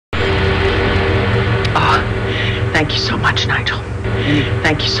Thank you so much, Nigel.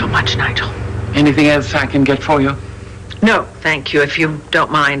 Thank you so much, Nigel. Anything else I can get for you? No, thank you. If you don't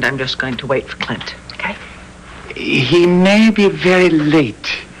mind, I'm just going to wait for Clint, okay? He may be very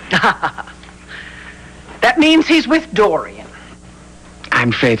late. That means he's with Dorian. I'm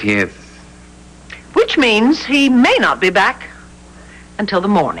afraid he is. Which means he may not be back until the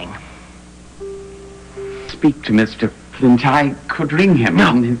morning. Speak to Mr. Flint. I could ring him.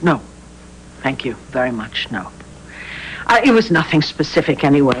 No. Thank you very much, no. It was nothing specific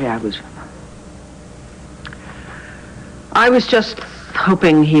anyway. I was just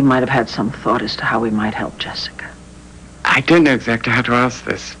hoping he might have had some thought as to how we might help Jessica. I don't know exactly how to ask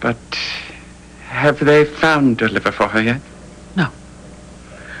this, but have they found a liver for her yet? No.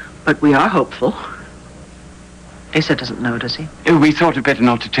 But we are hopeful. Asa doesn't know, does he? We thought it better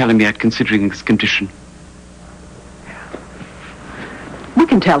not to tell him yet, considering his condition. We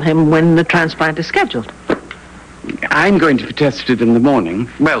can tell him when the transplant is scheduled. I'm going to be tested in the morning.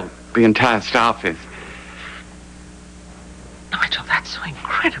 Well, the entire staff is. Nigel, that's so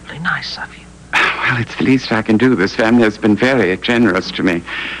incredibly nice of you. Well, it's the least I can do. This family has been very generous to me.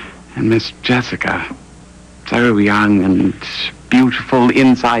 And Miss Jessica, so young and beautiful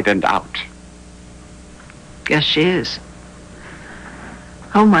inside and out. Yes, she is.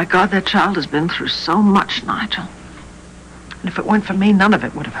 Oh, my God, that child has been through so much, Nigel. And if it weren't for me, none of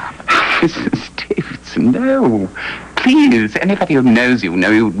it would have happened. Mrs. Davidson, no. Please, anybody who knows you know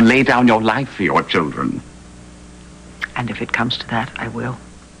you lay down your life for your children. And if it comes to that, I will.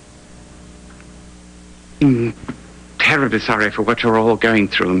 I'm terribly sorry for what you're all going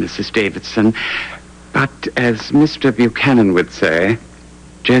through, Mrs. Davidson. But as Mr. Buchanan would say,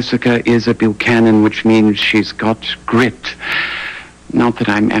 Jessica is a Buchanan, which means she's got grit. Not that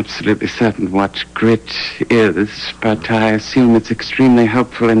I'm absolutely certain what grit is, but I assume it's extremely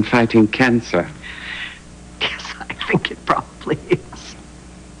helpful in fighting cancer. Yes, I think it probably is.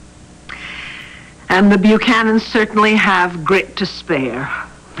 And the Buchanans certainly have grit to spare.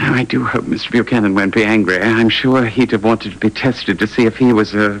 Now, I do hope Mr. Buchanan won't be angry. I'm sure he'd have wanted to be tested to see if he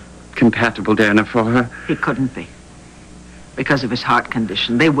was a compatible donor for her. He couldn't be. Because of his heart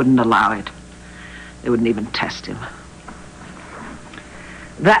condition. They wouldn't allow it. They wouldn't even test him.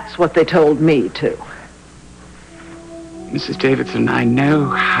 That's what they told me, too. Mrs. Davidson, I know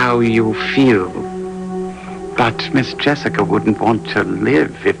how you feel. But Miss Jessica wouldn't want to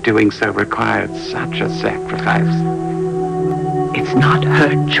live if doing so required such a sacrifice. It's not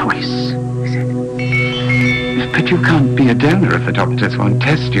her choice, he said. But you can't be a donor if the doctors won't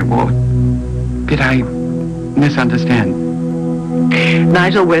test you, or did I misunderstand?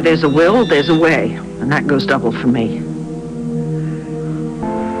 Nigel, where there's a will, there's a way. And that goes double for me.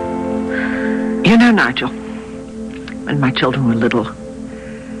 You know, Nigel, when my children were little,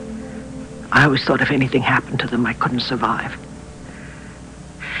 I always thought if anything happened to them, I couldn't survive.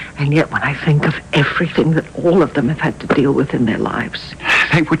 And yet when I think of everything that all of them have had to deal with in their lives...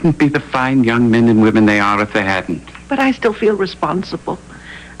 They wouldn't be the fine young men and women they are if they hadn't. But I still feel responsible.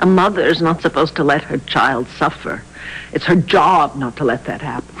 A mother is not supposed to let her child suffer. It's her job not to let that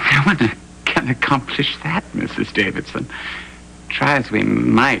happen. No one can accomplish that, Mrs. Davidson. Try as we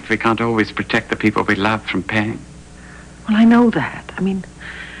might, we can't always protect the people we love from pain. Well, I know that. I mean,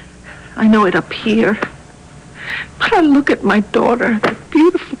 I know it up here. But I look at my daughter, that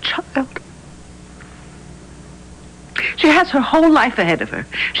beautiful child. She has her whole life ahead of her.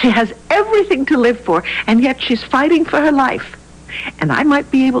 She has everything to live for, and yet she's fighting for her life. And I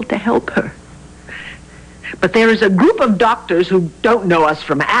might be able to help her. But there is a group of doctors who don't know us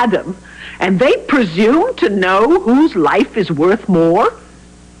from Adam, and they presume to know whose life is worth more?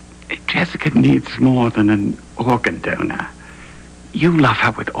 Jessica needs more than an organ donor. You love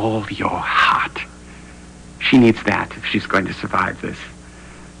her with all your heart. She needs that if she's going to survive this.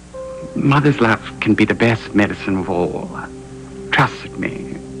 Mother's love can be the best medicine of all. Trust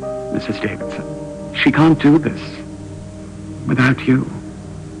me, Mrs. Davidson. She can't do this without you.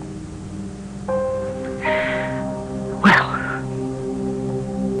 Well,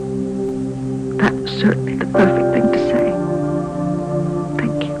 that was certainly the perfect thing to say.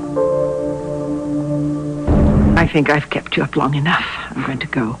 Thank you. I think I've kept you up long enough. I'm going to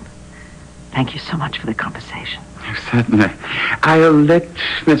go. Thank you so much for the conversation. Certainly. I'll let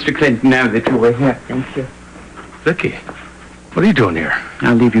Mr. Clinton know that you were here. Thank you. Vicky, what are you doing here?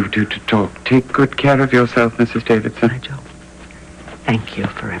 I'll leave you two to talk. Take good care of yourself, Mrs. Davidson. Nigel, thank you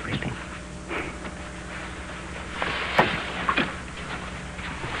for everything.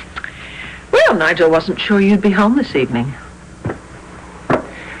 Well, Nigel wasn't sure you'd be home this evening.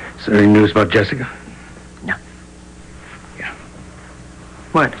 Is there any news about Jessica? No. Yeah.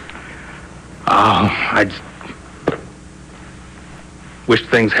 What? Oh, Wish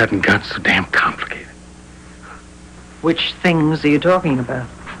things hadn't got so damn complicated. Which things are you talking about?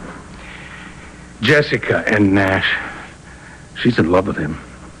 Jessica and Nash. She's in love with him.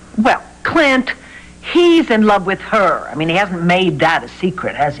 Well, Clint, he's in love with her. I mean, he hasn't made that a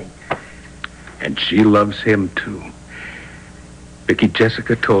secret, has he? And she loves him, too. Vicky,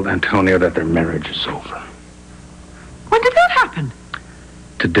 Jessica told Antonio that their marriage is over. When did that happen?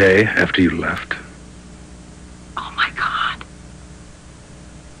 Today, after you left. Oh, my God.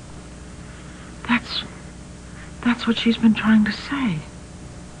 That's what she's been trying to say.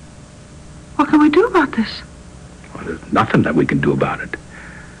 What can we do about this? Well, there's nothing that we can do about it.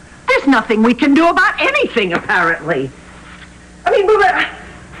 There's nothing we can do about anything, apparently. I mean, we're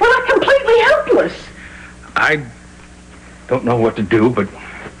not completely helpless. I don't know what to do, but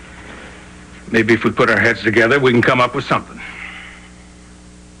maybe if we put our heads together, we can come up with something.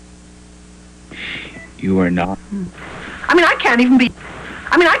 You are not. I mean, I can't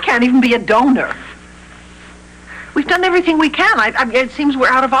even be a donor. We've done everything we can. It seems we're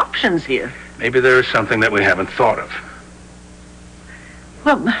out of options here. Maybe there is something that we haven't thought of.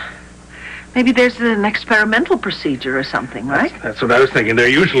 Well, maybe there's an experimental procedure or something, right? That's what I was thinking. There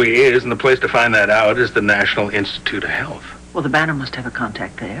usually is, and the place to find that out is the National Institute of Health. Well, the Banner must have a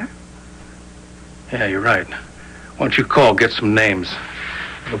contact there. Yeah, you're right. Why don't you call, get some names.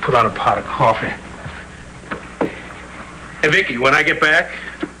 We'll put on a pot of coffee. Hey, Vicky, when I get back,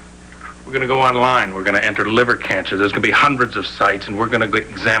 we're going to go online. We're going to enter liver cancer. There's going to be hundreds of sites, and we're going to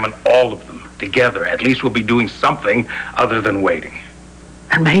examine all of them together. At least we'll be doing something other than waiting.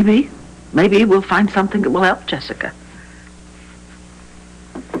 And maybe we'll find something that will help Jessica.